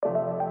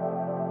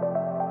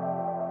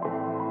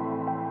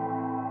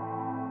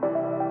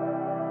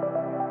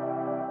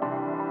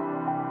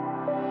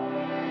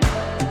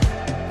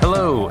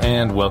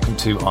and welcome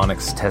to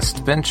Onyx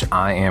Test Bench.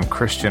 I am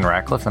Christian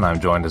Ratcliffe, and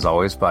I'm joined as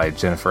always by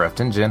Jennifer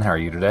Efton. Jen, how are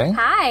you today?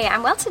 Hi,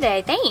 I'm well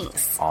today.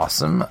 Thanks.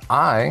 Awesome.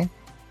 I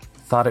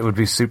thought it would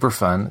be super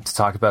fun to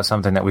talk about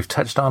something that we've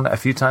touched on a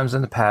few times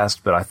in the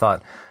past, but I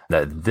thought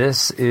that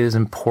this is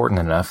important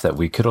enough that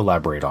we could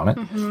elaborate on it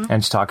and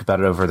just talk about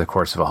it over the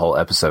course of a whole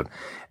episode.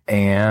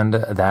 And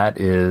that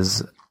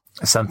is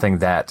something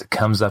that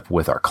comes up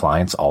with our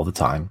clients all the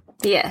time.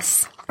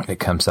 Yes. It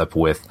comes up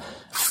with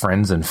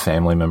friends and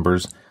family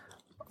members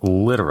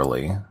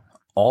literally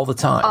all the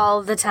time.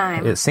 All the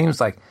time. It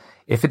seems like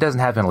if it doesn't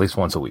happen at least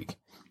once a week,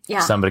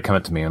 somebody come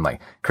up to me and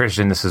like,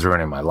 Christian, this is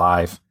ruining my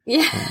life.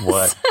 Yes.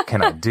 What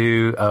can I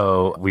do?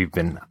 Oh, we've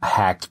been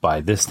hacked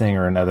by this thing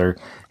or another.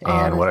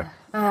 And what?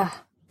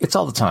 It's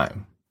all the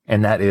time.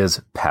 And that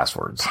is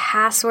passwords.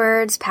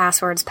 Passwords.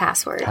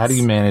 How do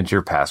you manage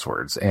your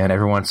passwords? And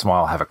every once in a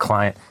while I'll have a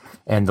client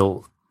and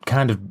they'll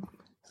kind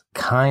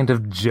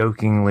of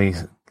jokingly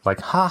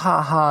like, ha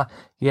ha ha.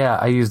 Yeah,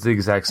 I use the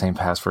exact same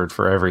password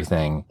for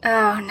everything.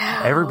 Oh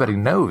no. Everybody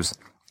knows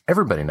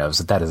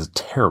that is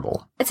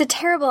terrible. It's a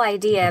terrible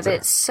idea, but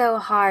it's so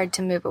hard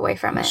to move away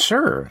from it.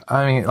 Sure.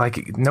 I mean,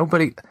 like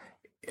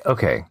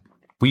okay.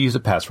 We use a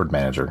password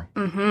manager.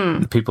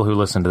 The people who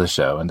listen to the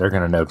show, and they're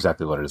going to know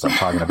exactly what it is I'm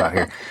talking about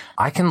here.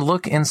 I can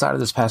look inside of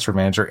this password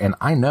manager, and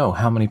I know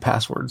how many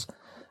passwords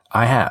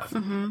I have.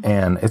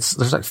 And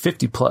there's like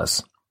 50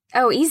 plus.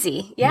 Oh,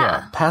 easy.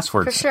 Yeah.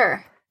 Passwords. For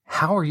sure.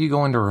 How are you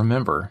going to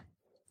remember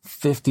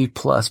 50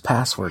 plus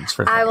passwords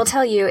for things? I will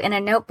tell you, in a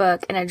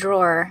notebook, in a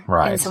drawer,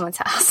 right. in someone's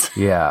house.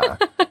 Yeah.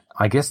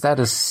 I guess that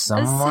is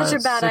somewhat such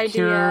a bad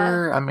secure.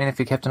 idea. I mean, if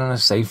you kept it in a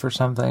safe or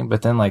something,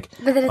 but then But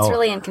then it's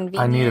really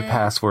inconvenient. I need a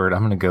password.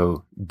 I'm going to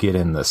go get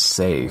in the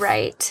safe.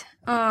 Right.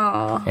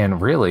 Oh.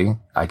 And really,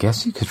 I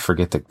guess you could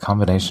forget the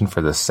combination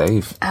for the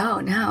safe. Oh,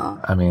 no.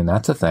 I mean,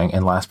 that's a thing.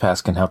 And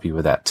Lastpass can help you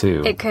with that,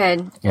 too. It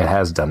could. It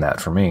has done that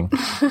for me.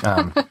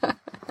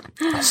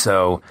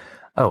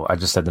 I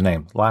just said the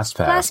name.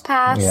 Lastpass.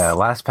 Lastpass. Yeah,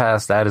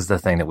 Lastpass, that is the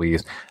thing that we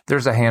use.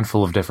 There's a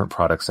handful of different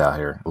products out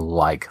here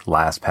like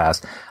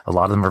Lastpass. A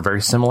lot of them are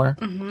very similar.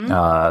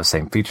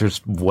 Same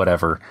features,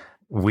 whatever.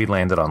 We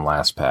landed on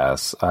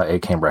Lastpass.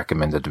 It came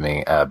recommended to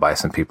me by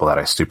some people that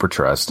I super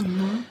trust.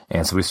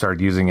 And so we started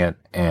using it,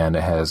 and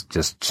it has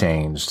just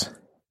changed.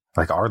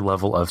 Like our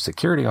level of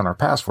security on our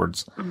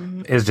passwords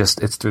is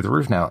it's through the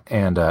roof now.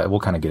 And we'll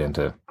kind of get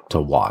into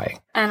why.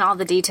 And all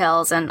the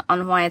details and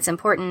on why it's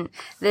important.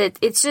 That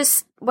it's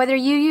just, whether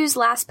you use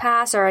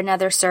LastPass or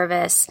another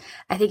service,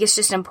 I think it's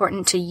just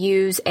important to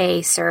use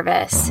a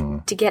service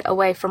to get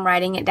away from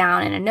writing it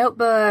down in a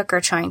notebook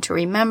or trying to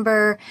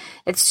remember.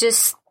 It's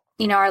just,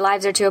 our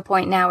lives are to a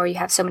point now where you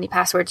have so many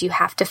passwords, you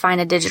have to find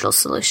a digital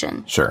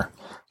solution. Sure.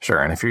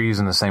 And if you're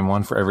using the same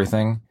one for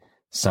everything,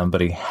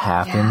 somebody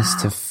happens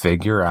to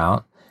figure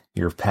out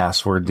your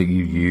password that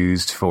you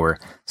used for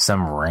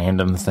some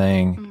random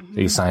thing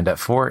that you signed up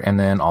for, and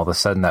then all of a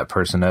sudden that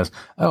person knows,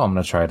 oh, I'm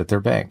going to try it at their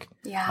bank.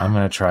 Yeah. I'm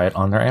going to try it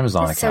on their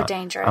Amazon It's account. so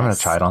dangerous. I'm going to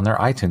try it on their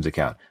iTunes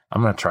account.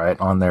 I'm going to try it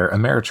on their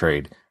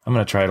Ameritrade. I'm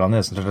going to try it on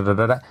this.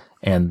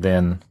 And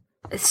then...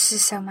 It's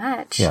just so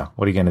much. Yeah.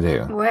 What are you going to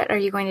do? What are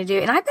you going to do?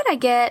 And I bet I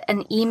get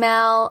an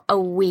email a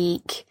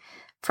week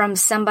from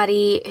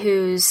somebody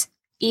whose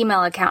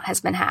email account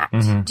has been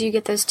hacked. Do you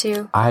get those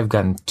too? I've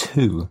gotten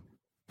 2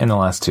 in the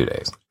last 2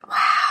 days.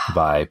 Wow.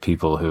 By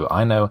people who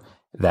I know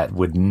that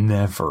would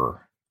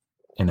never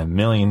in a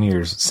million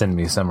years send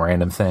me some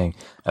random thing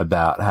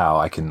about how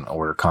I can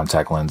order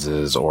contact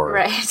lenses or...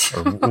 Right.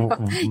 Or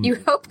you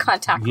hope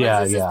contact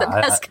lenses is the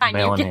best kind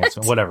mail you get.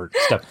 whatever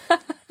stuff.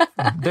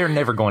 They're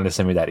never going to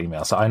send me that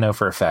email. So I know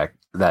for a fact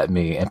that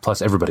me, and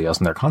plus everybody else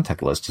in their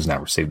contact list, has now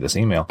received this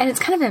email. And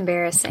it's kind of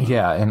embarrassing.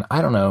 Yeah, and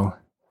I don't know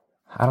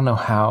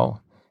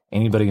how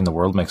anybody in the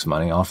world makes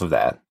money off of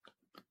that.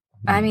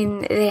 I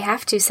mean, they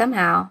have to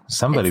somehow.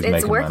 Somebody's making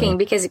money. It's working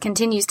because it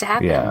continues to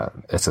happen. Yeah,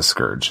 it's a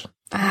scourge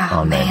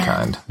on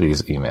mankind,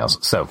 these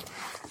emails. So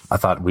I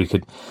thought we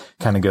could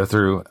kind of go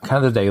through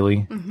kind of the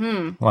daily,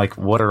 like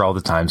what are all the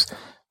times,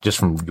 just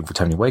from the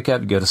time you wake up,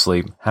 you go to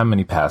sleep, how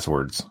many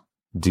passwords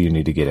do you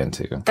need to get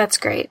into? That's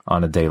great.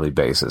 On a daily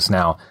basis.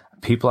 Now,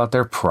 people out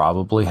there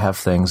probably have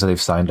things that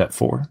they've signed up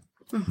for,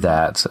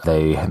 that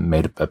they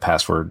made a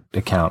password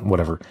account,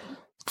 whatever,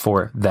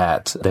 for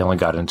that they only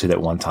got into that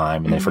one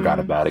time and they forgot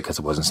about it because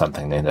it wasn't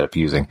something they ended up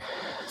using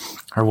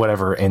or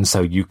whatever. And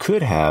so you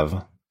could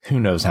have who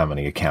knows how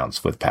many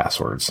accounts with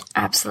passwords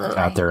absolutely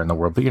out there in the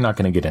world, but you're not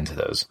going to get into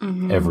those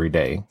every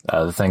day.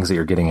 The things that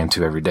you're getting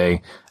into every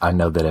day, I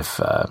know that if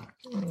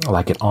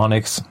like at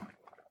Onyx,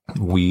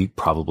 we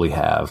probably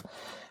have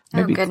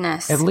maybe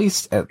at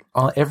least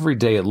every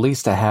day, at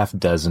least a half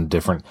dozen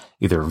different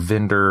either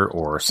vendor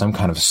or some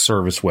kind of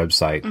service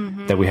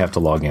website that we have to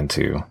log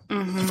into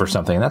for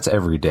something. And that's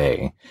every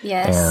day.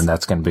 Yes. And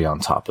that's going to be on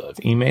top of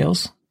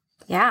emails.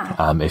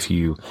 Yeah. If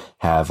you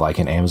have like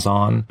an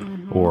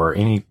Amazon or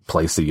any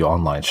place that you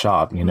online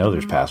shop,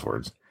 there's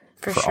passwords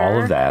for sure.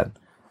 all of that.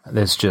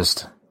 There's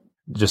just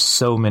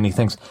so many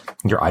things.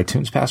 Your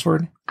iTunes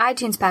password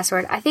iTunes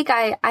password. I think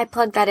I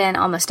plug that in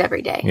almost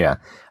every day. Yeah.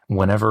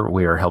 Whenever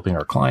we are helping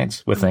our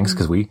clients with things,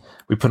 because we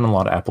put in a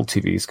lot of Apple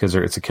TVs because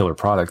it's a killer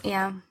product.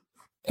 Yeah.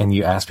 And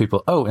you ask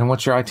people, oh, and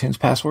what's your iTunes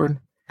password?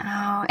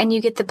 Oh, and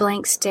you get the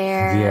blank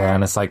stare. Yeah.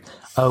 And it's like,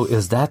 oh,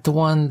 is that the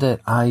one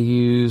that I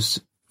use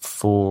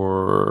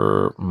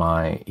for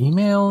my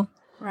email?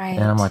 Right.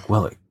 And I'm like,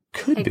 well, it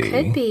could be. It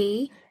could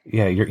be.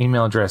 Yeah. Your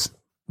email address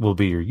will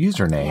be your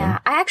username. Yeah.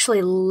 I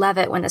actually love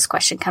it when this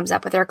question comes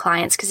up with our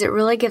clients because it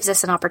really gives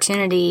us an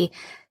opportunity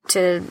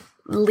to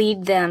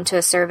lead them to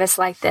a service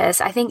like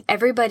this. I think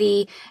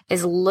everybody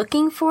is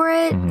looking for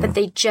it, but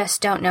they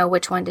just don't know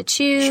which one to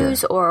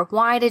choose or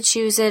why to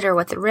choose it or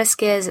what the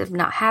risk is of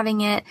not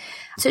having it.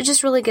 So it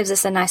just really gives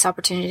us a nice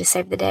opportunity to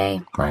save the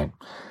day. Right.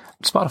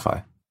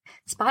 Spotify.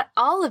 Spot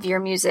all of your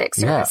music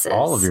services. Yeah,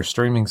 all of your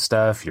streaming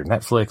stuff, your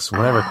Netflix,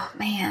 whatever. Oh,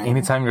 man.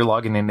 Anytime you're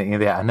logging into any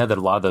of that, I know that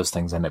a lot of those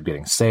things end up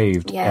getting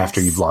saved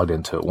after you've logged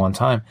into it one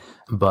time,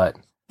 but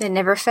it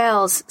never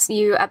fails. So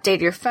you update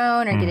your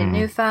phone or get a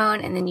new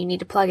phone, and then you need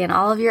to plug in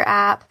all of your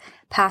app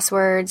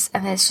passwords. I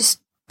mean, it's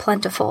just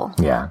plentiful.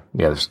 Yeah,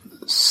 there's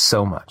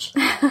so much.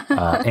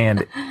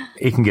 And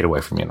it can get away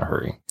from you in a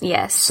hurry.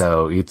 Yes.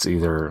 So it's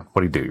either,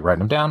 what do? You write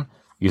them down,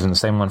 using the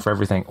same one for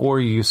everything,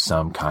 or you use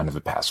some kind of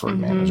a password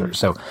manager.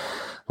 So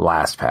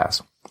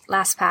Lastpass.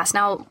 Lastpass.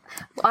 Now,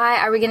 why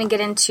are we going to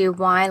get into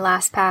why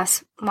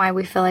Lastpass, why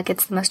we feel like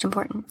it's the most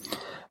important?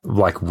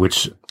 Why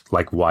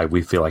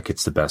we feel like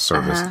it's the best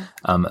service.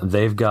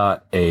 They've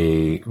got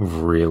a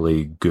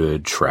really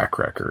good track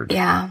record.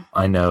 Yeah.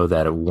 I know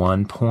that at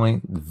one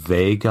point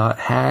they got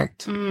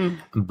hacked,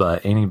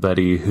 but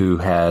anybody who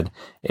had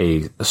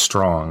a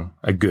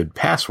good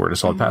password, a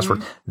solid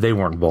password, they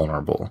weren't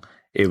vulnerable.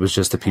 It was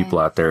just the people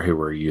out there who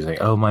were using,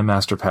 my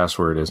master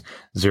password is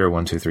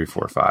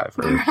 012345.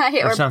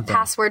 Or something.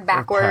 Password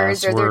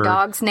backwards, or their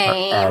dog's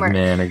name. Or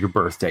admin, or your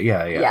birthday.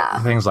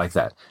 Yeah. Things like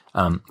that.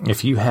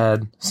 If you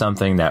had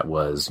something that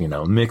was,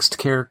 mixed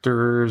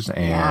characters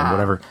and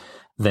whatever,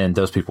 then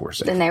those people were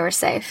safe. Then they were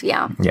safe,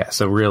 yeah. Yeah,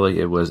 so really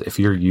it was, if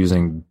you're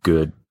using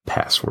good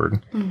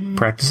password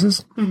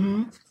practices,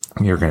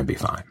 you're going to be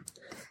fine.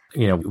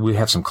 We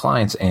have some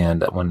clients,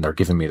 and when they're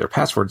giving me their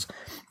passwords,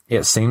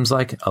 it seems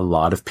like a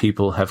lot of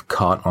people have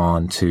caught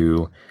on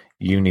to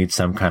you need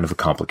some kind of a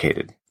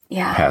complicated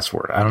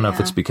password. I don't know if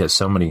it's because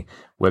so many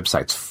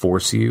websites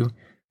force you,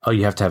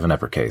 you have to have an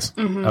uppercase.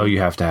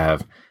 You have to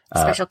have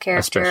special character.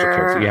 A special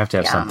character. You have to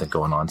have something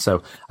going on.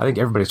 So I think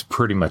everybody's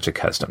pretty much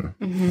accustomed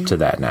to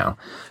that now.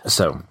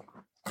 So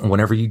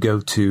whenever you go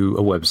to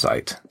a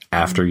website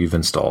after you've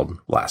installed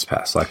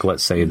Lastpass, like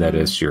let's say that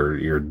it's your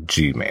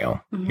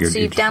Gmail. So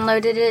you've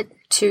downloaded it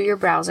to your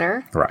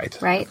browser.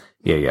 Right.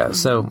 Yeah.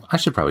 So I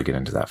should probably get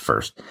into that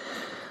first.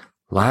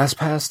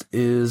 LastPass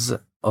is,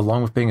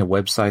 along with being a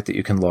website that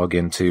you can log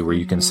into where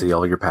you can see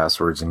all your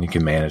passwords and you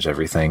can manage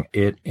everything,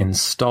 it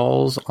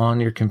installs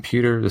on your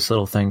computer this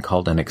little thing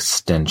called an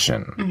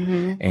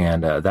extension.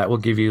 And that will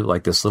give you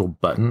like this little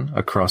button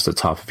across the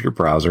top of your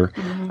browser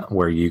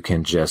where you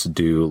can just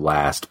do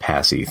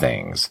LastPass-y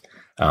things.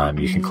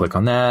 You can click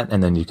on that,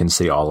 and then you can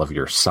see all of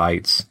your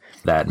sites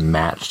that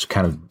match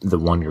kind of the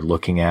one you're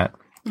looking at.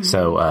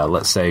 So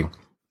let's say,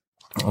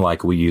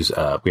 like we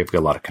have a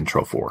lot of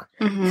Control4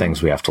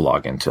 things we have to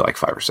log into, like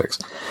 5 or 6.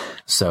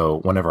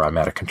 So whenever I'm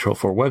at a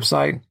Control4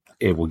 website,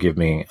 it will give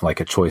me like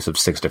a choice of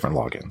 6 different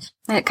logins.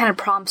 And it kind of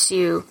prompts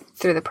you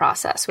through the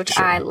process, which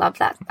I love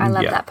that. I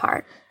love that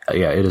part.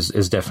 It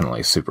is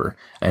definitely super.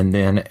 And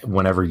then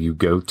whenever you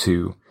go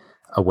to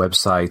a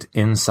website,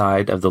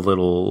 inside of the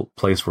little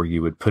place where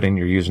you would put in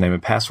your username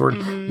and password,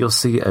 you'll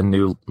see a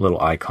new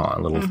little icon,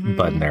 a little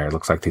button there. It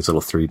looks like these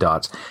little 3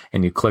 dots,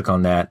 and you click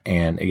on that,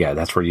 and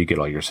that's where you get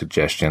all your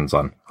suggestions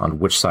on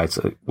which sites,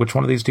 which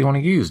one of these do you want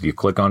to use. You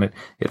click on it,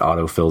 it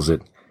autofills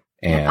it.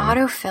 And it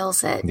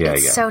autofills it.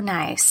 It's so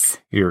nice.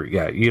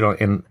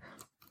 And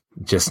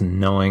just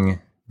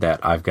knowing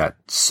that I've got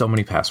so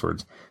many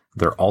passwords,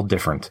 they're all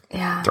different.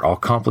 Yeah. They're all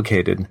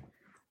complicated.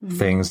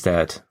 Things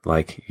that,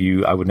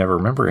 I would never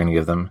remember any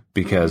of them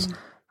because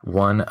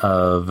one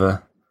of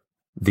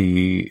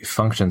the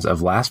functions of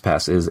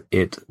LastPass is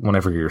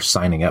whenever you're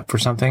signing up for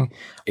something,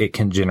 it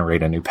can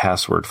generate a new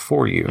password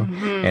for you.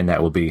 And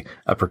that will be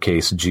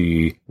uppercase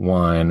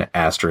G1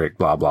 asterisk,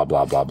 blah, blah,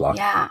 blah, blah, blah.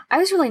 Yeah. I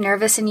was really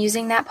nervous in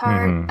using that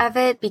part of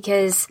it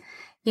because,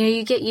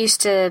 you get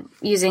used to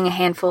using a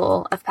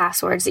handful of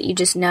passwords that you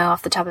just know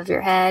off the top of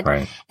your head.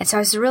 Right. And so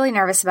I was really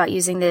nervous about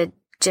using the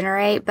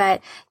generate,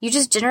 but you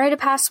just generate a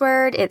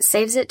password, it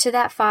saves it to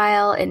that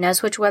file, it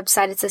knows which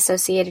website it's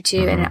associated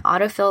to, and it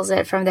autofills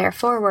it from there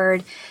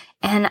forward,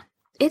 and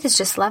it is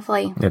just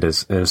lovely. It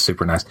is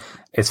super nice.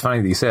 It's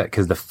funny that you say it,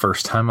 because the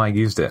first time I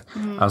used it,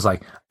 I was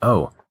like,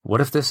 what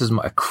if this is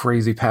a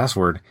crazy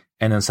password,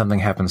 and then something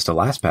happens to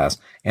LastPass,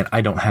 and I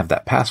don't have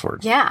that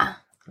password? Yeah.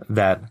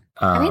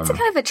 I mean, it's a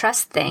kind of a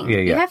trust thing.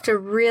 You have to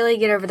really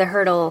get over the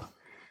hurdle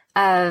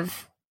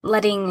of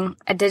letting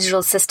a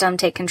digital system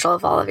take control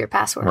of all of your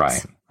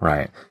passwords.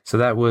 Right. So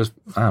that was,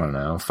 I don't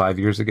know, 5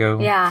 years ago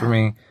for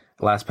me.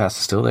 LastPass is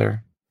still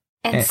there.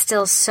 And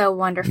still so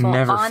wonderful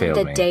never on failed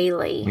the me.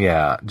 daily.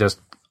 Yeah,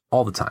 just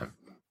all the time.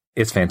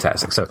 It's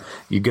fantastic. So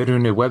you go to a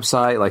new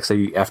website, like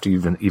say after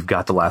you've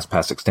got the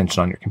LastPass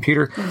extension on your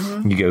computer,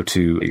 you go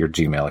to your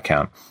Gmail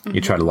account,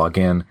 you try to log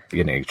in,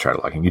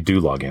 you do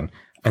log in,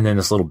 and then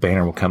this little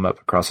banner will come up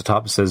across the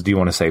top that says, do you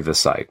want to save this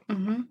site?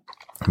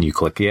 And you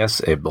click yes,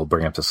 it will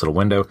bring up this little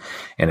window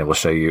and it will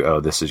show you, oh,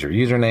 this is your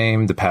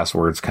username. The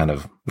password's kind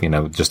of,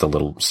 just a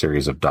little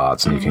series of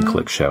dots, and you can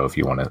click show if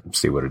you want to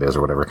see what it is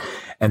or whatever.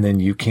 And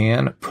then you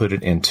can put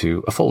it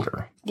into a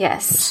folder.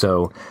 Yes.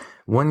 So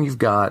when you've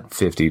got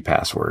 50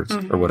 passwords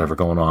or whatever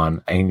going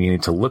on and you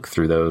need to look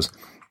through those,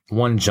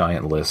 one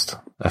giant list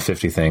of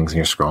 50 things, and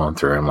you're scrolling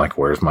through, I'm like,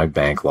 where's my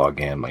bank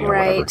login?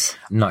 Whatever.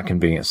 Not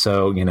convenient.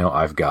 So,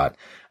 I've got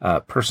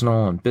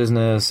personal and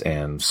business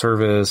and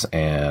service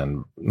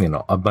and,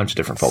 a bunch of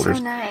different folders.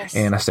 So nice.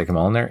 And I stick them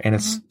all in there, and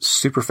it's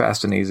super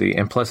fast and easy.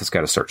 And plus, it's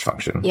got a search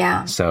function.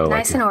 Yeah. So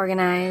nice and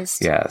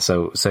organized. Yeah.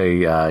 So say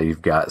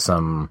you've got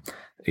some,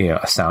 your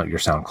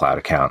SoundCloud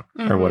account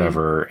or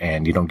whatever,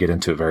 and you don't get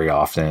into it very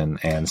often.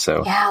 And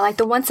so, yeah, like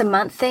the once a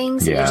month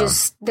things,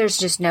 there's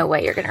just no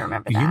way you're going to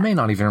remember that. You may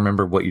not even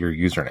remember what your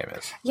username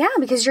is. Yeah,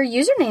 because your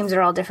usernames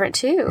are all different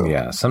too.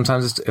 Yeah.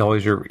 Sometimes it's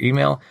always your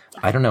email.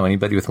 I don't know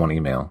anybody with one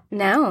email.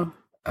 No,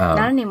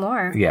 not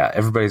anymore. Yeah.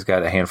 Everybody's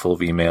got a handful of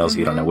emails.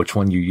 You don't know which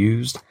one you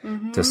used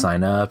to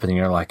sign up. And then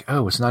you're like,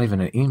 oh, it's not even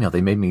an email.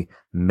 They made me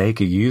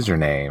make a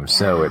username. Yeah.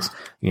 So it's,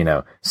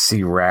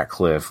 C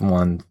Ratcliffe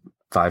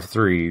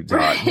 153.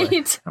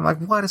 Right. I'm like,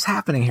 what is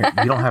happening here?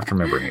 You don't have to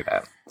remember any of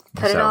that.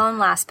 Put it all in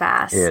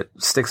LastPass. It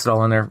sticks it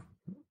all in there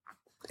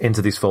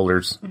into these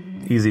folders,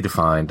 easy to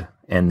find.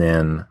 And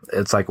then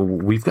it's like,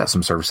 we've got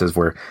some services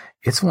where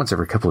it's once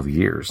every couple of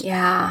years.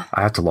 Yeah.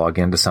 I have to log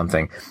into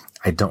something.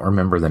 I don't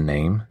remember the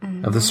name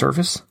of the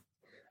service.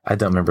 I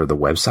don't remember the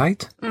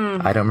website.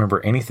 I don't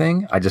remember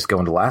anything. I just go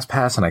into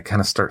LastPass and I kind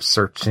of start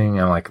searching.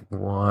 I'm like,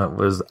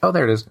 oh,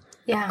 there it is.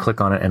 Yeah. Click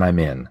on it and I'm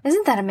in.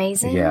 Isn't that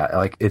amazing? Yeah.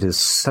 Like, it is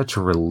such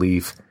a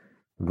relief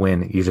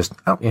when you just,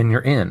 and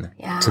you're in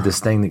to this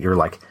thing that you're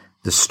like,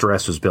 the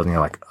stress was building.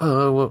 You're like,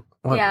 oh,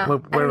 what, I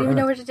don't even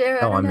know what to do.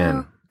 I'm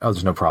in. Oh,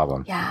 there's no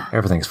problem. Yeah.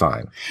 Everything's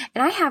fine.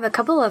 And I have a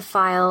couple of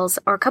files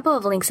or a couple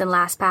of links in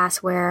LastPass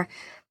where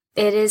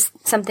it is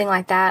something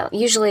like that.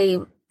 Usually,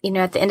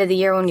 at the end of the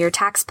year when you're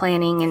tax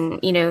planning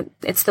and,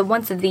 it's the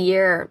once of the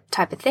year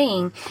type of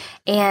thing.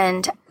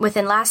 And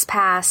within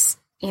LastPass,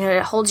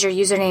 it holds your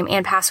username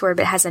and password,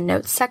 but it has a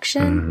notes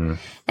section.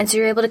 And so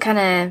you're able to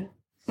kind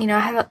of,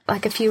 have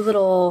like a few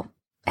little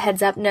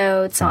heads up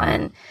notes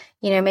on,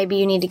 maybe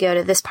you need to go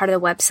to this part of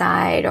the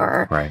website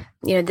or,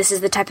 this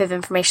is the type of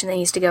information that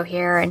needs to go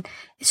here. And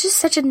it's just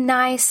such a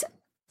nice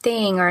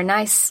thing or a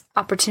nice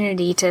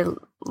opportunity to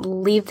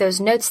leave those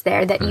notes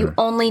there that you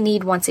only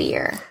need once a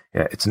year.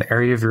 Yeah, it's an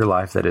area of your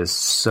life that is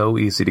so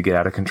easy to get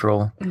out of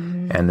control.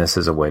 And this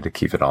is a way to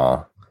keep it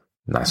all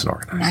nice and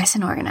organized. Nice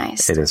and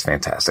organized. It is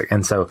fantastic.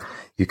 And so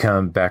you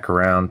come back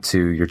around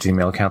to your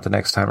Gmail account the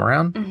next time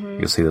around.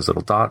 You'll see those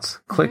little dots.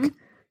 Click,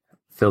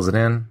 fills it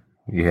in.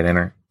 You hit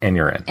enter, and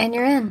you're in. And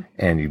you're in.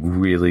 And you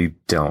really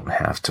don't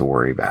have to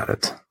worry about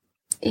it.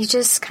 You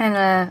just kind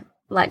of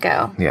let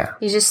go. Yeah.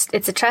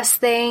 It's a trust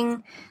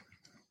thing.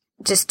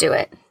 Just do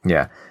it.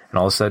 Yeah. And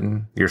all of a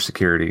sudden, your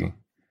security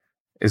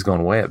is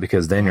going way up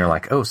because then you're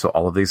like, oh, so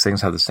all of these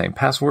things have the same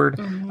password.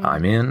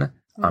 I'm in.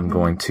 I'm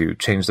going to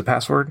change the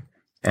password.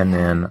 And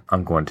then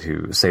I'm going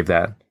to save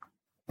that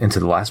into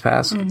the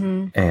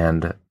LastPass.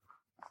 And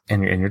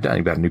you're done.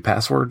 You've got new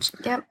passwords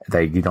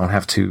that you don't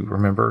have to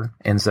remember.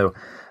 And so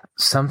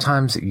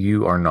sometimes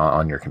you are not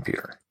on your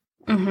computer.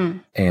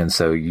 And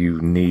so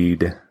you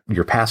need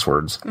your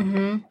passwords.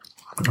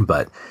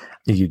 But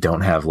you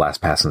don't have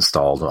LastPass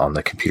installed on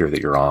the computer that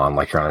you're on,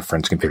 like you're on a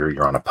friend's computer,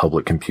 you're on a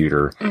public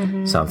computer,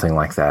 something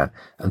like that.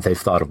 And they've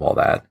thought of all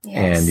that.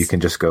 And you can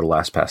just go to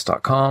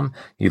lastpass.com,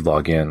 you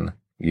log in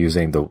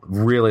using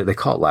they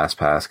call it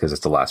LastPass because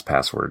it's the last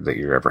password that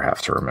you ever have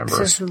to remember.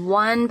 So just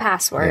one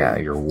password. Yeah,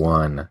 your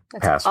one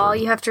That's password. all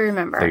you have to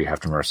remember. That you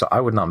have to remember. So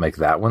I would not make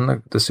that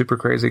one the super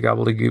crazy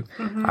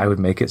gobbledygook. I would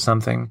make it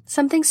something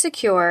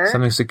secure.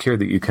 Something secure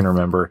that you can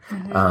remember.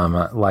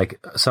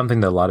 Like something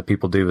that a lot of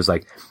people do is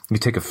like you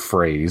take a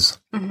phrase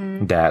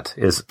that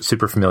is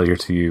super familiar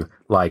to you.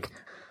 Like,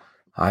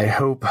 I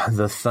hope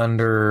the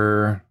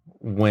Thunder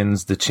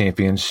wins the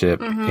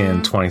championship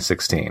in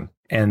 2016.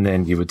 And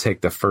then you would take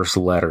the first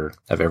letter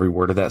of every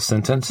word of that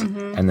sentence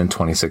and then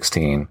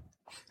 2016.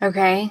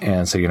 Okay.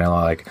 And so,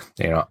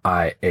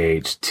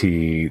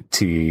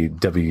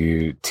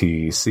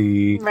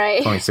 IHTTWTC right.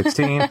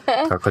 2016,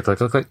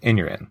 click, and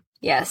you're in.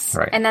 Yes.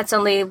 Right. And that's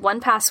only one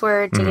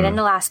password to get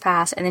into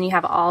LastPass, and then you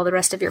have all the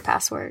rest of your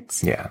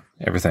passwords. Yeah.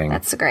 Everything.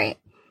 That's great.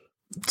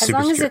 As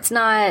super long secure. as it's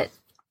not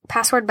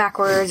password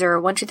backwards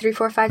or 1, 2, 3,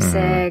 4, 5,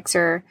 6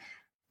 or,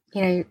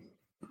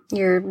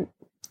 your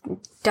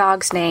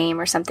dog's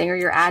name or something, or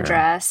your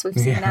address. We've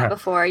seen that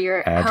before.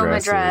 Your home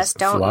address.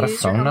 Don't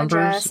use your home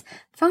address.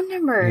 phone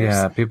numbers.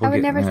 Yeah, people I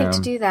would never think to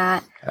do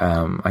that.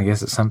 I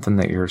guess it's something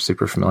that you're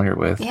super familiar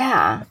with.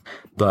 Yeah.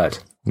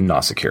 But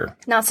not secure.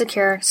 Not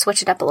secure.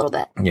 Switch it up a little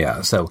bit.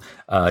 Yeah. So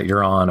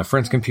you're on a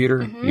friend's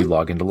computer. You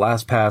log into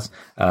LastPass.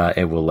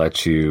 It will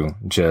let you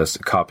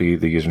just copy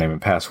the username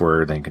and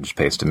password. Then you can just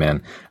paste them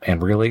in.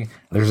 And really,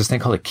 there's this thing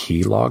called a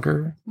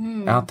keylogger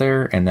out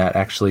there. And that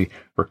actually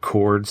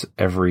records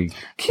every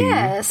key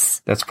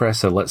that's pressed.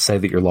 So let's say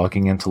that you're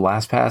logging into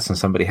LastPass and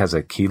somebody has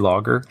a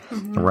keylogger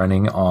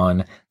running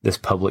on this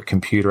public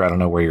computer. I don't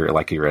know where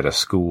you're at a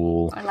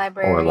school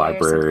or a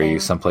library,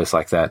 someplace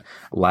like that.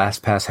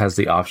 LastPass has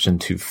the option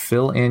to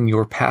fill in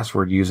your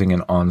password using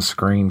an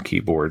on-screen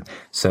keyboard.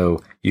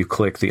 So you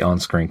click the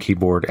on-screen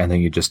keyboard and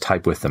then you just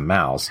type with the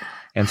mouse.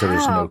 And so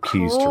there's no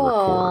keys to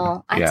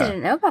record. I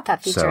didn't know about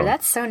that feature. So,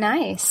 that's so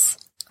nice.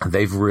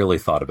 They've really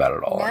thought about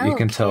it all. No you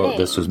can kidding. tell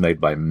this was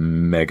made by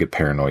mega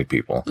paranoid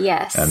people.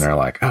 Yes. And they're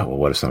like, oh, well,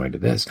 what if somebody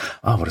did this?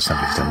 Oh, what if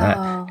somebody's done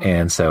that?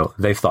 And so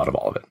they've thought of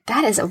all of it.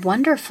 That is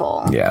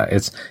wonderful. Yeah,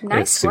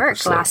 nice work,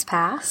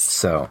 LastPass.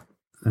 So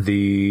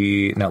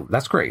now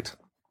that's great.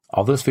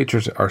 All those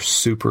features are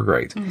super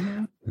great.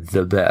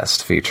 The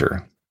best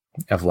feature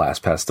of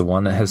LastPass, the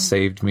one that has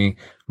saved me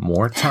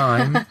more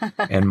time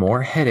and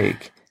more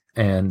headache,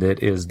 and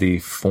it is the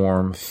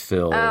form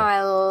fill. Oh,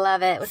 I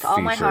love it with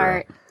all my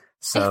heart.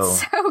 So,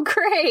 it's so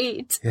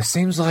great. It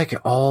seems like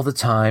all the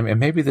time,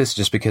 and maybe this is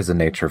just because of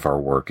the nature of our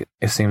work,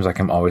 it seems like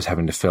I'm always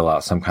having to fill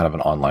out some kind of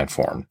an online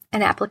form.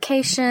 An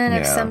application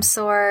of some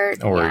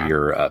sort. Or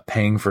you're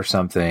paying for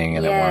something,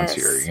 and it wants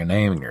your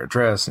name and your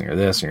address and your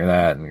this and your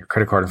that and your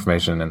credit card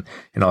information and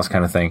all this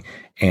kind of thing.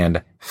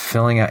 And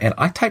filling out, and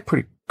I type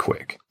pretty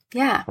quick.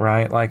 Yeah.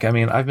 Right? Like, I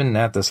mean, I've been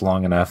at this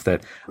long enough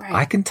that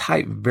I can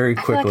type very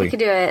quickly. I feel like I could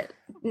do it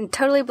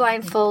totally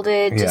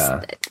blindfolded,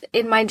 just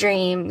in my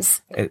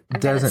dreams. It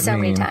I've doesn't done it so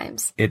mean many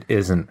times. It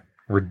isn't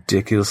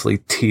ridiculously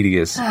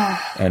tedious,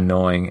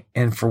 annoying,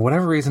 and for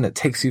whatever reason, it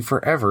takes you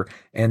forever.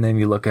 And then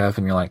you look up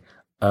and you're like,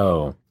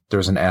 oh,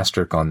 there's an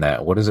asterisk on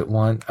that. What does it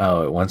want?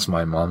 Oh, it wants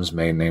my mom's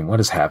maiden name. What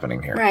is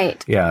happening here?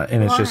 Right. Yeah,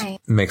 and it just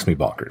makes me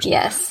bonkers.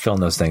 Yes.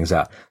 Filling those things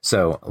out.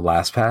 So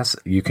LastPass,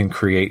 you can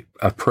create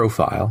a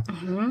profile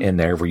in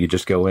there where you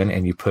just go in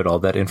and you put all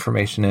that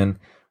information in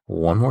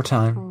one more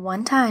time.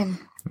 One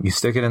time. You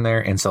stick it in there,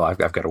 and so I've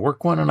got a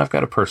work one and I've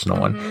got a personal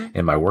one.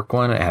 In my work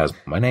one, it has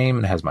my name,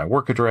 and it has my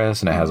work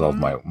address, and it has all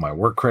of my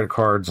work credit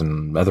cards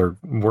and other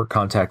work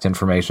contact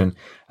information.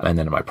 And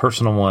then in my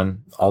personal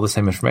one, all the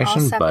same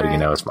information, but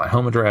it's my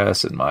home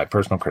address and my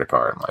personal credit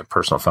card, and my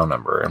personal phone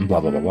number, and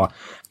blah, blah, blah, blah.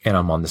 And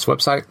I'm on this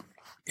website.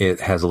 It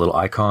has a little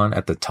icon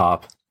at the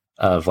top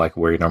of like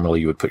where normally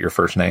you would put your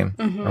first name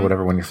or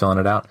whatever when you're filling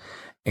it out.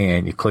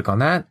 And you click on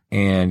that,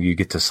 and you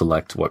get to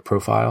select what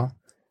profile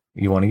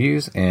you want to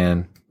use,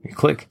 and you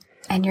click.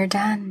 And you're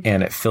done.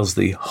 And it fills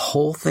the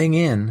whole thing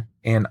in.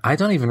 And I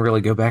don't even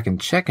really go back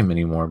and check them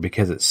anymore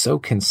because it's so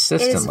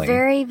consistently. It is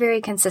very, very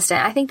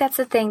consistent. I think that's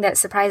the thing that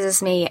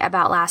surprises me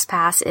about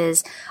LastPass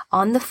is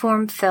on the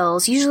form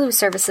fills, usually with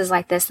services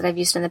like this that I've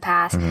used in the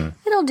past,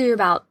 it'll do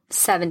about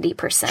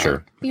 70%.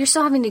 Sure. You're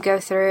still having to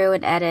go through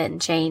and edit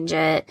and change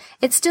it.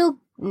 It's still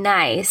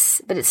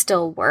nice, but it's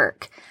still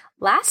work.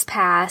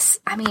 LastPass,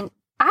 I mean,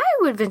 I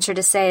would venture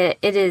to say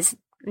it is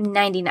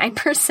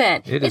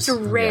 99%. It's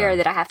rare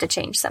that I have to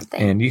change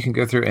something. And you can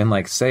go through and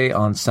like say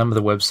on some of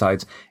the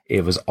websites,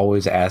 it was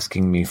always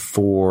asking me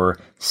for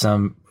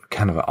some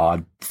kind of an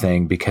odd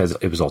thing because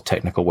it was all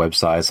technical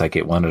websites. Like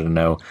it wanted to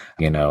know,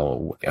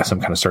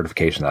 some kind of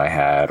certification that I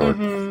had or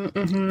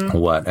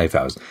what, if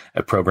I was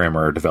a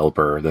programmer or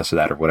developer or this or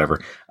that or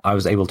whatever, I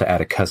was able to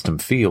add a custom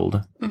field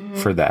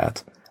for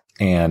that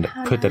and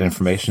put that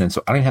information in.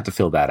 So I don't even have to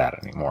fill that out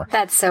anymore.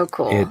 That's so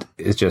cool. It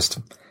is just,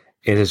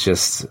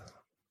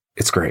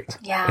 it's great.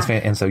 Yeah.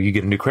 And so you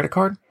get a new credit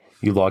card,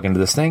 you log into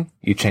this thing,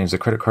 you change the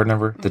credit card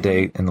number, the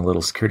date, and the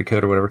little security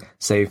code or whatever,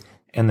 save,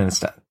 and then it's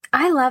done.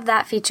 I love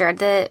that feature.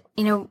 I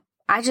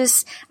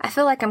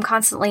feel like I'm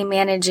constantly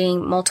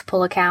managing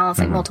multiple accounts,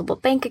 like multiple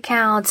bank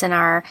accounts and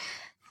our,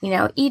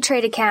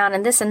 E-Trade account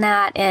and this and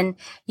that. And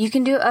you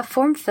can do a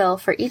form fill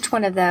for each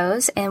one of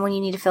those. And when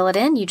you need to fill it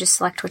in, you just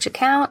select which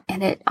account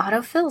and it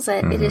auto fills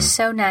it. It is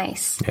so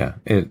nice. Yeah,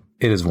 it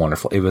is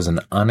wonderful. It was an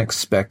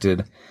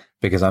unexpected,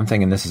 because I'm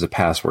thinking this is a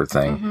password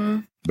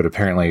thing, but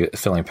apparently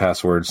filling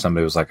passwords,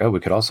 somebody was like, oh, we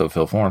could also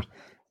fill forms.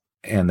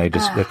 And they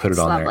put it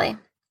on lovely.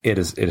 There. It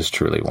is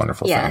truly a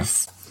wonderful thing.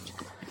 Yes.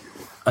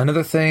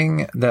 Another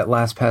thing that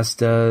LastPass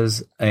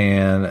does,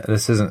 and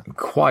this isn't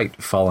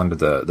quite fall into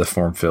the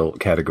form fill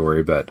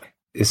category, but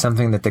is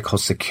something that they call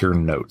secure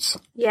notes.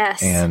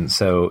 Yes. And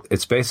so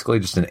it's basically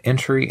just an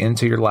entry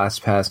into your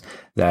LastPass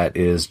that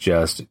is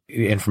just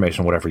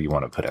information, whatever you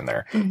want to put in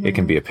there. It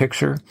can be a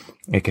picture.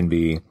 It can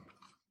be,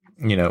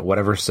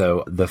 whatever.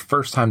 So the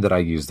first time that I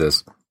used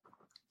this,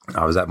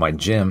 I was at my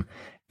gym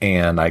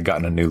and I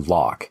gotten a new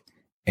lock.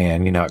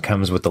 And, it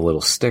comes with a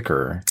little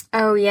sticker.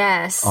 Oh,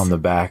 yes. On the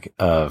back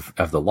of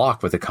the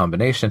lock with a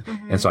combination.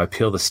 And so I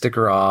peel the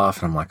sticker off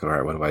and I'm like, all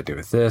right, what do I do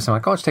with this? I'm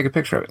like, oh, let's take a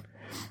picture of it.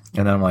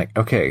 And then I'm like,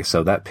 okay,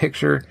 so that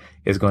picture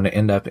is going to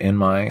end up in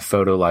my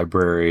photo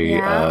library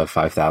of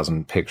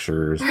 5,000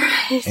 pictures.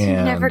 Right.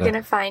 You're never going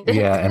to find it.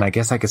 Yeah, and I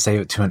guess I could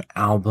save it to an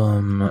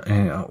album.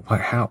 And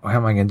how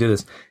am I going to do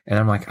this? And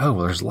I'm like, oh,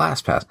 well, there's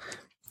LastPass.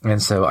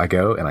 And so I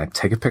go and I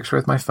take a picture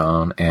with my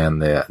phone,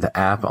 and the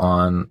app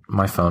on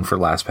my phone for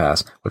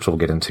LastPass, which we'll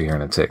get into here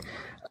in a tick,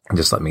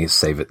 just let me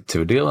save it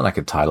to a deal, and I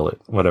could title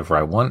it whatever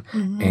I want.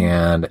 Mm-hmm.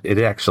 And it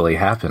actually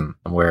happened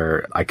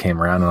where I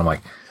came around and I'm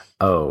like,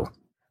 oh,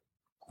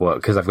 well,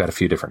 because I've got a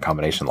few different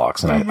combination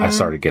locks, and I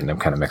started getting them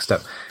kind of mixed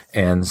up.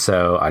 And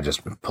so I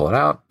just pull it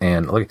out,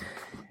 and look,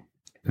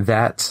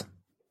 that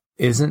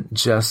isn't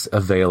just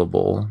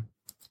available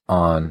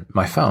on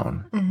my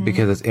phone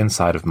because it's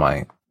inside of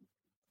my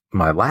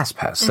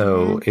LastPass.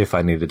 So if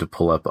I needed to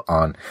pull up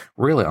on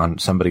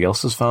somebody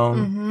else's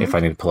phone, if I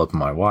need to pull up on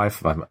my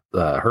wife,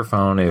 her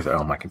phone, if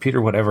on my computer,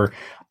 whatever,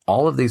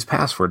 all of these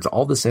passwords,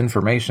 all this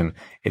information,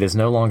 it is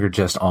no longer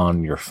just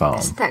on your phone.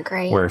 Isn't that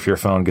great? Where if your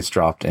phone gets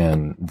dropped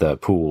in the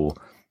pool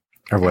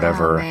or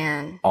whatever,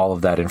 all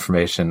of that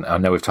information, I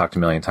know we've talked a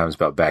million times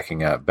about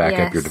backing up, back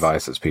up your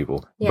devices,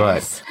 people.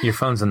 Yes. But your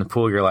phone's in the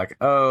pool, you're like,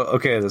 oh,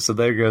 okay, so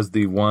there goes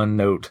the one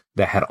note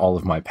that had all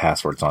of my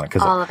passwords on it.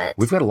 Because all of it.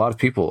 We've got a lot of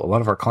people, a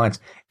lot of our clients,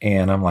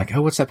 and I'm like,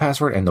 oh, what's that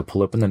password? And they'll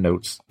pull up in the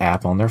Notes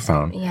app on their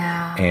phone.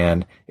 Yeah.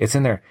 And it's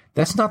in there.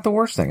 That's not the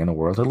worst thing in the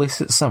world. At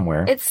least it's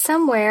somewhere. It's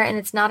somewhere, and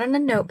it's not in a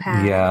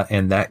notepad. Yeah,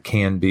 and that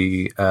can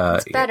be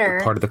better.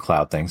 Part of the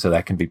cloud thing, so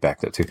that can be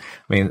backed up too.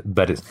 I mean,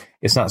 but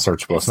it's not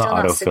searchable. It's not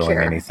auto-filling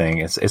anything.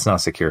 It's not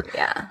secure.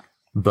 Yeah.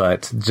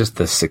 But just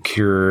the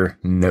secure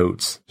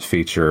notes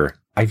feature,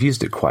 I've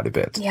used it quite a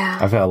bit. Yeah.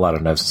 I've had a lot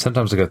of notes.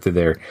 Sometimes I go through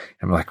there, and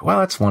I'm like,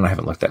 well, that's one I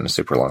haven't looked at in a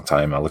super long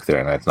time. I look there,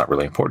 and it's not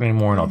really important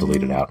anymore, and I'll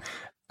delete it out.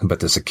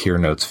 But the secure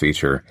notes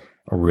feature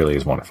really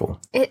is wonderful.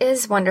 It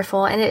is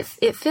wonderful. And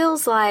it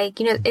feels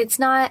like, it's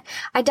not,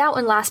 I doubt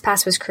when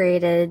LastPass was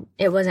created,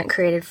 it wasn't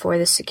created for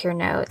the secure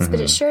notes, but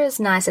it sure is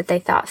nice that they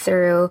thought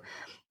through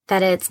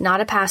that it's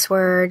not a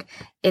password.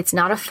 It's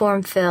not a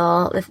form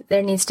fill.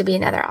 There needs to be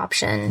another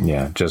option.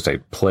 Yeah. Just a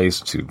place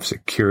to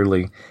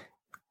securely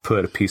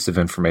put a piece of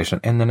information,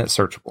 and then it's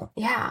searchable.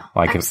 Yeah.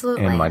 Like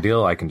absolutely. In my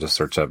deal, I can just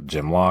search up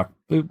Jim Lock,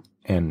 boop,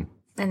 and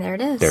there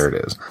it is. There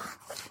it is.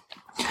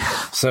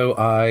 So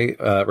I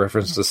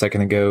referenced a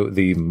second ago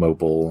the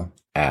mobile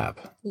app.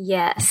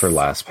 Yes. For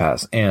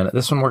LastPass. And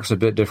this one works a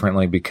bit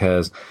differently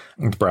because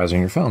browsing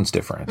your phone's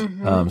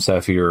different. So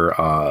if you're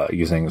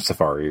using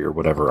Safari or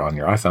whatever on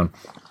your iPhone,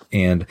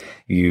 and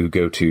you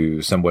go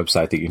to some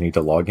website that you need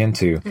to log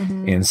into,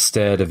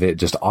 instead of it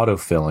just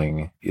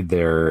auto-filling,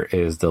 there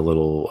is the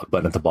little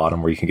button at the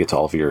bottom where you can get to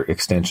all of your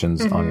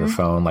extensions on your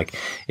phone. Like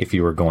if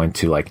you were going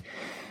to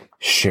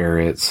share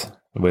it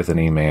with an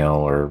email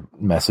or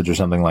message or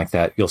something like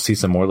that, you'll see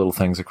some more little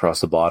things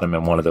across the bottom,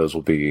 and one of those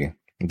will be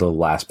the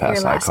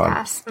LastPass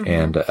icon.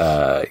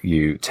 And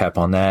you tap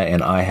on that,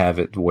 and I have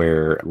it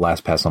where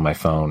LastPass on my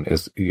phone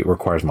it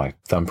requires my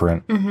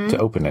thumbprint to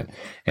open it.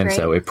 And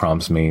so it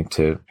prompts me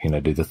to,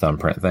 do the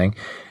thumbprint thing.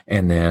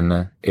 And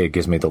then it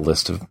gives me the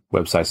list of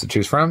websites to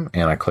choose from,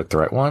 and I click the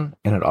right one,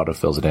 and it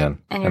auto-fills it in,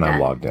 and I'm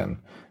logged in.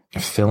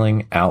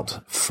 Filling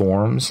out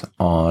forms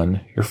on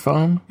your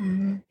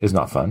phone is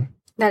not fun.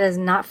 That is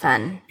not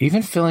fun.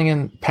 Even filling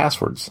in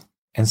passwords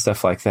and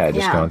stuff like that,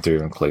 just going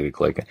through and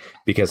click.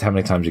 Because how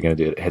many times are you going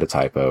to hit a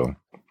typo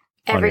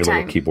on your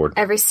little keyboard?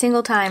 Every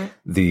single time.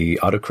 The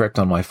autocorrect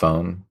on my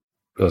phone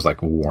was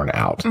worn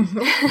out.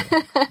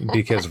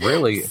 Because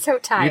really, so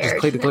tired.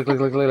 You just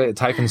click,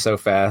 typing so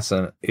fast,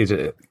 and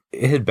it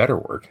had better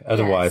work.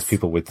 Otherwise,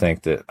 people would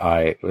think that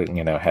I,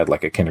 had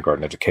a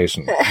kindergarten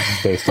education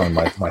based on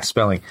my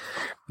spelling.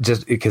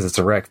 Just because it's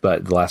a wreck,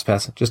 but the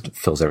LastPass just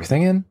fills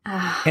everything in,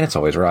 and it's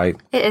always right.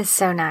 It is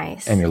so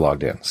nice. And you're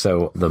logged in.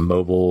 So the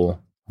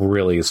mobile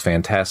really is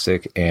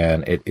fantastic,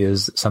 and it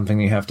is something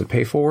you have to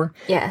pay for.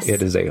 Yes.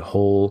 It is a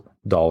whole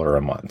 $1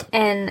 a month.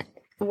 And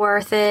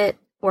worth it.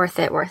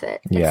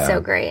 It's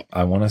so great.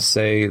 I want to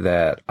say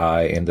that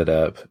I ended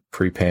up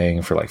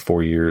prepaying for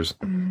 4 years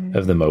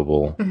of the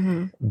mobile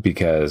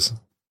because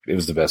it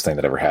was the best thing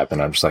that ever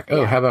happened. I'm just like,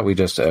 how about we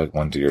just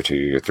 1 year, 2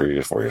 year, 3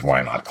 years, 4 years?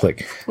 Why not?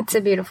 Click. It's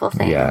a beautiful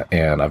thing. Yeah,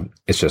 and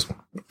it's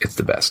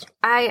the best.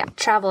 I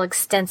travel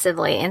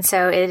extensively, and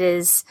so it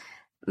is.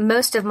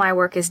 Most of my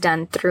work is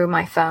done through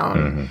my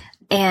phone,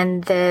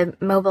 and the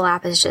mobile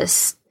app is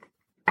just.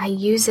 I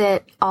use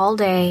it all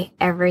day,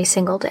 every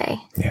single day.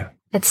 Yeah,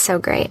 it's so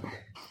great.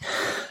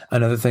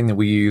 Another thing that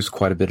we use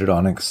quite a bit at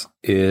Onyx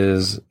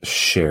is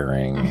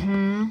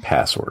sharing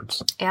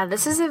passwords. Yeah,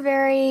 this is a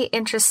very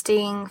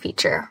interesting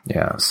feature.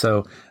 Yeah,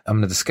 so I'm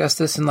going to discuss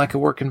this in a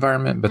work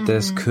environment, but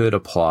this could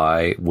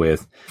apply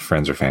with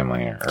friends or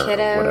family or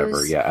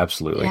whatever. Yeah,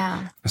 absolutely.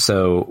 Yeah.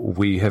 So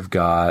we have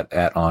got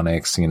at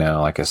Onyx,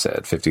 like I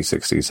said, 50,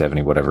 60,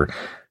 70, whatever,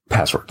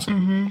 passwords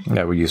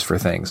that we use for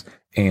things.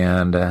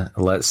 And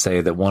let's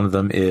say that one of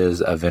them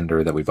is a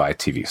vendor that we buy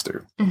TVs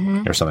through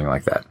or something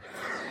like that.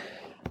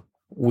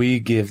 We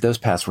give those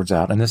passwords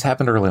out, and this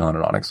happened early on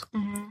at Onyx,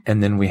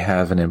 and then we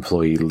have an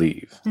employee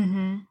leave.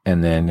 And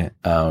then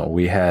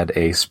we had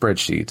a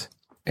spreadsheet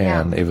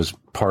And it was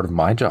part of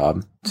my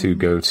job to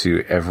go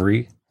to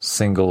every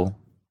single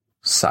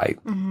site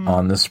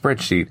on the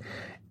spreadsheet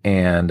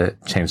and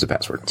change the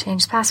password.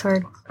 Change the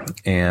password.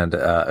 And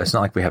it's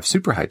not like we have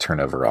super high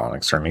turnover on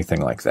Onyx or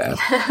anything like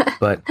that.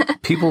 But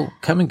people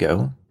come and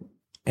go.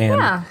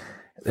 And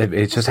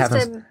it just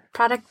happens. It's a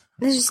product.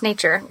 It's just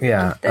nature.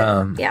 Yeah.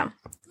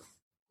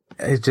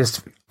 It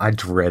just, I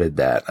dreaded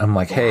that. I'm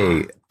like,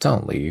 hey,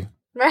 don't leave.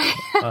 Right.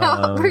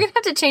 We're going to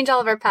have to change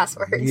all of our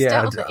passwords. Yeah,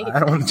 I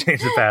don't want to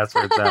change the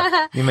passwords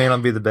out. You may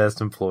not be the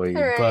best employee,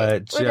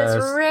 but just...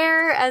 as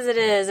rare as it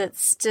is,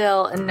 it's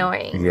still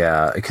annoying.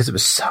 Yeah, because it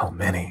was so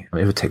many. I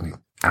mean, it would take me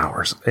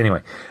hours.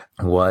 Anyway,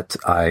 what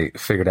I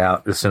figured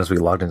out as soon as we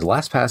logged into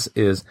LastPass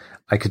is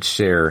I could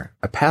share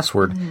a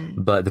password,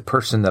 but the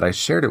person that I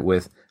shared it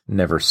with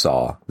never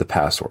saw the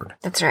password.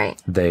 That's right.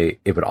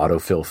 It would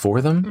autofill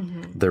for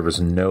them. There was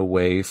no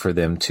way for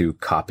them to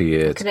copy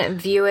it. Couldn't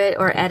view it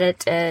or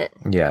edit it.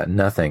 Yeah,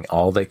 nothing.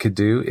 All they could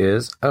do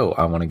is, I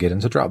want to get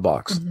into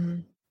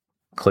Dropbox.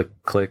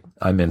 Click,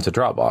 I'm into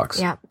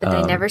Dropbox. Yeah, but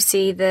they never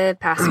see the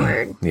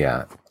password.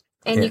 Yeah.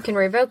 And you can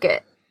revoke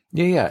it.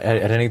 Yeah.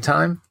 At any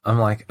time, I'm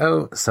like,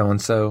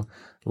 so-and-so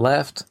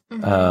left.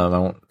 I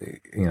won't,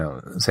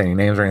 say any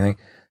names or anything.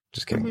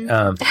 Just kidding.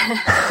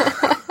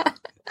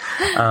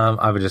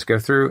 I would just go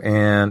through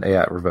and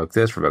revoke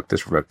this.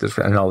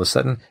 And all of a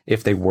sudden,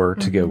 if they were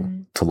to go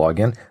to log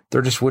in,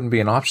 there just wouldn't be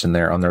an option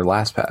there on their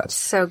LastPass.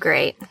 So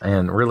great.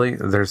 And really,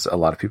 there's a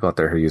lot of people out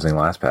there who are using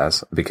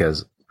LastPass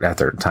because at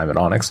their time at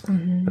Onyx,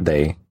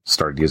 they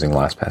started using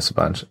LastPass a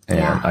bunch.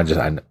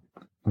 And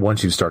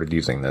once you've started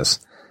using this,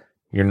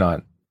 you're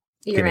not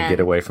going to get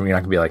away from, you're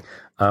not going to be like,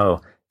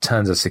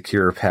 tons of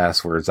secure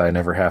passwords I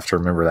never have to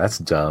remember. That's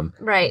dumb.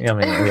 Right. I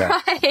mean,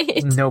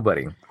 Right.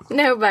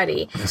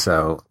 Nobody.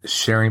 So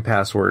sharing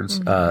passwords.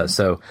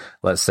 So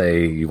let's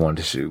say you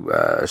wanted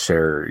to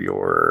share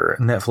your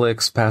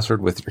Netflix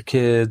password with your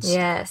kids.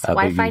 Yes.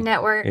 Wi-Fi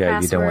network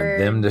password. You don't want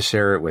them to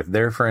share it with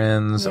their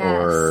friends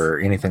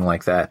or anything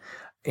like that.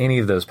 Any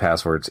of those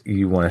passwords,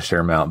 you want to share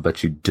them out,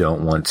 but you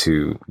don't want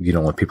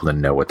people to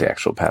know what the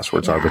actual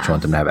passwords are, but you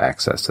want them to have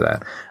access to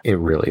that. It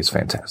really is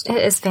fantastic.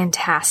 It is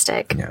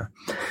fantastic. Yeah.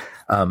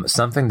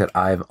 Something that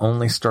I've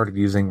only started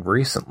using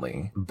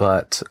recently,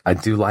 but I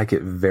do like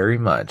it very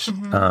much.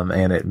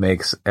 And it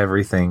makes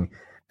everything,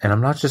 and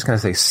I'm not just going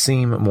to say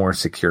seem more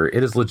secure.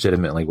 It is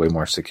legitimately way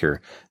more secure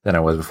than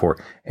I was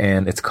before.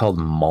 And it's called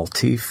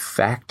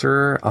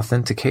multi-factor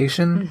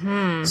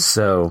authentication.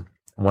 So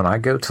when I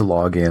go to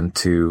log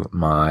into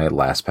my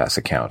LastPass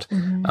account,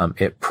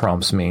 it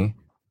prompts me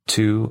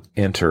to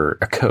enter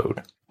a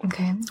code.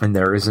 Okay. And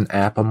there is an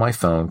app on my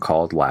phone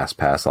called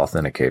LastPass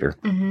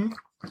Authenticator.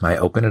 I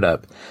open it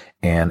up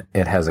and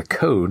it has a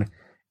code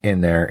in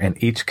there,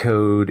 and each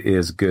code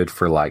is good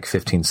for like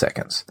 15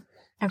 seconds.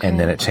 Okay. And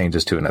then it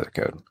changes to another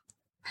code.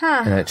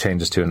 And it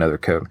changes to another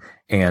code.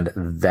 And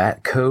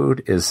that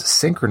code is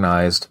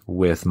synchronized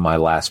with my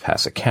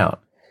LastPass account.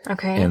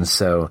 Okay. And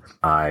so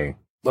I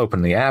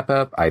open the app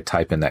up, I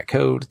type in that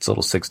code, it's a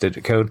little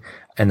 6-digit code,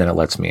 and then it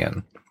lets me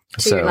in.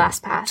 To your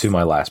LastPass. To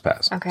my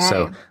LastPass. Okay.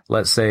 So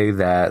let's say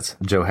that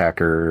Joe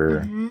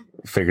Hacker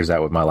figures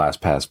out what my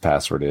LastPass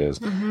password is.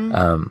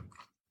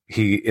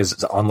 He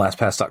is on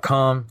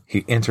LastPass.com.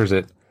 He enters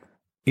it.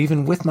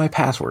 Even with my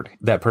password,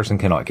 that person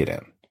cannot get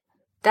in.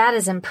 That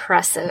is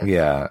impressive.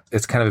 Yeah,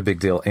 it's kind of a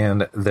big deal.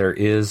 And there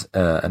is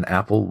an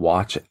Apple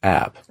Watch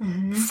app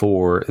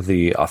for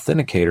the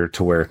authenticator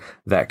to where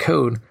that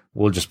code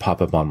will just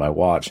pop up on my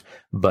watch,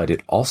 but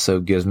it also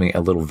gives me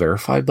a little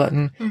verify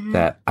button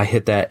that I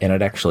hit that and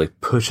it actually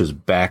pushes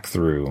back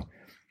through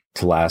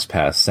to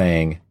LastPass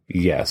saying,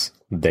 yes,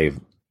 they've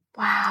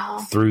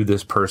through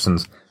this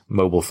person's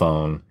mobile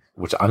phone,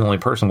 which I'm the only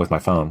person with my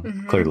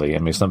phone, clearly. I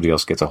mean, if somebody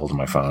else gets a hold of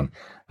my phone,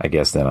 I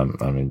guess then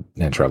I'm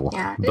in trouble.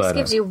 Yeah, this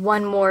gives you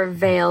one more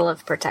veil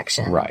of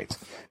protection. Right.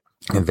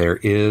 And there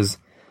is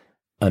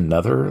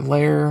another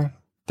layer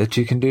that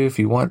you can do if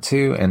you want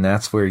to, and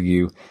that's where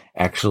you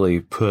actually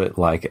put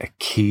like a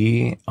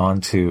key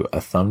onto a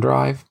thumb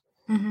drive,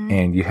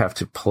 and you have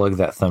to plug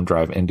that thumb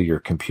drive into your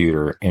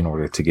computer in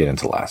order to get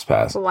into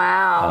LastPass.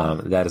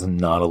 Wow. That is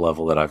not a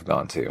level that I've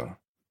gone to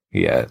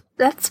yet.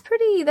 That's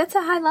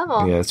a high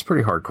level. Yeah, it's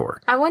pretty hardcore.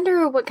 I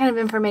wonder what kind of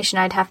information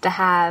I'd have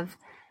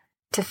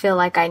to feel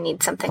like I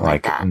need something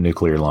like that.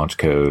 Nuclear launch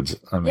codes.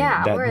 I mean,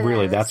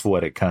 that's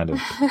what it kind of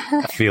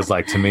feels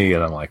like to me.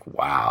 And I'm like,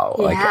 wow,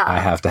 like I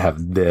have to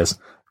have this.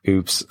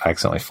 Oops, I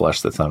accidentally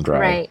flushed the thumb drive.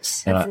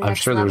 Right. And I'm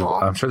sure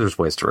there's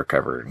ways to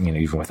recover,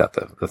 even without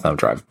the thumb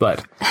drive.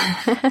 But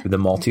the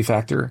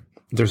multi-factor,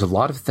 there's a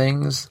lot of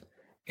things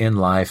in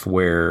life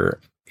where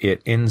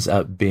it ends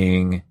up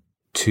being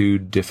too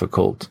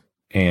difficult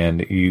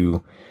and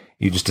you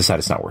just decide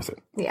it's not worth it.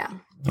 Yeah.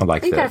 You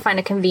got to find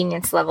a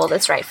convenience level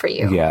that's right for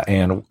you. Yeah,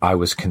 and I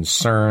was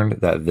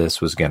concerned that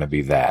this was going to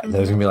be that. That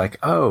was going to be like,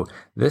 oh,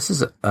 this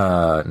is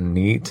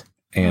neat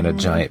and a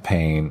giant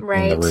pain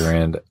in the rear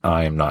end.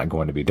 I am not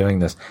going to be doing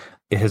this.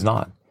 It has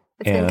not.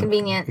 It's been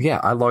convenient.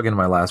 Yeah, I log into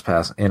my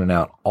LastPass in and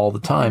out all the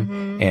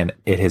time, and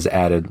it has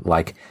added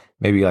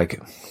maybe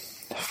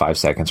 5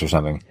 seconds or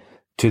something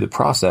to the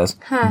process,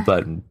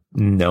 but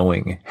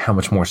knowing how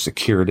much more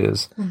secure it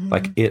is,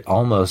 like it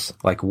almost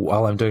like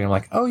while I'm doing it, I'm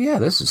like, oh yeah,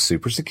 this is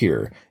super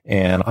secure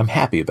and I'm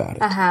happy about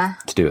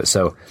it to do it.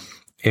 So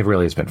it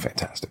really has been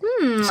fantastic.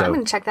 So, I'm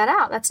going to check that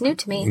out. That's new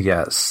to me.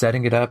 Yeah.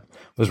 Setting it up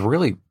was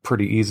really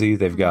pretty easy.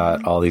 They've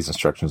got all these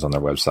instructions on their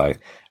website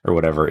or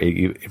whatever.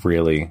 It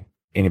really,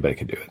 anybody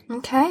can do it.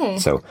 Okay.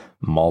 So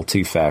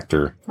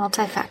multi-factor.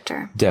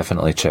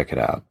 Definitely check it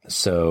out.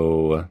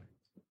 So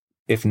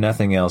if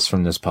nothing else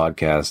from this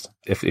podcast,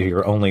 if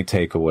your only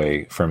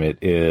takeaway from it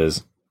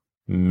is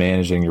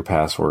managing your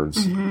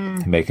passwords,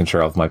 making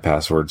sure all of my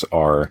passwords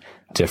are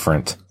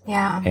different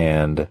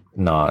and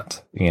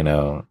not,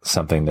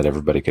 something that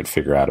everybody could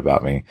figure out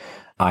about me.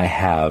 I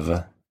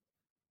have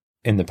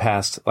in the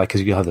past, like,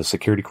 because you have the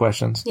security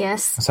questions.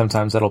 Yes.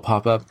 Sometimes that'll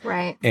pop up.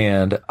 Right.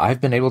 And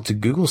I've been able to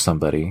Google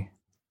somebody,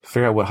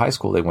 figure out what high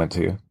school they went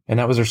to. And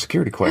that was their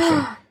security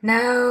question.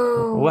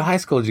 No. What high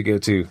school did you go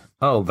to?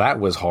 Oh, that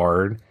was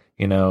hard.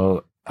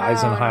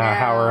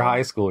 Eisenhower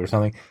High School or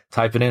something.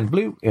 Type it in,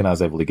 bloop, and I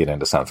was able to get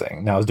into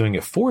something. Now I was doing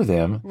it for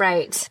them.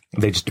 Right.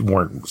 They just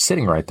weren't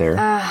sitting right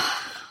there.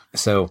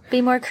 So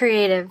be more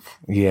creative.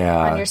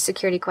 Yeah. On your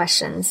security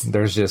questions.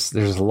 There's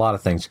a lot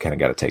of things you kind of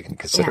got to take into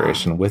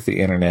consideration with the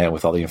internet,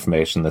 with all the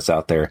information that's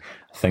out there.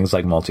 Things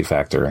like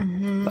multi-factor.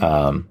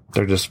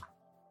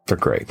 They're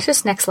great. It's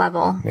just next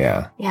level.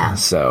 Yeah. Yeah.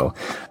 So,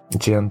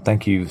 Jen,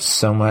 thank you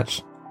so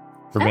much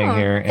for being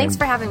here. Thanks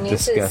for having me.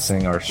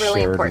 Discussing our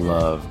really shared important.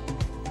 love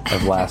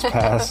of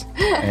LastPass.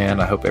 And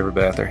I hope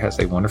everybody out there has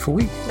a wonderful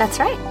week. That's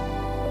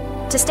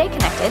right. To stay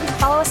connected,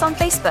 follow us on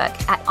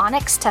Facebook at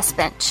Onyx Test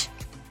Bench.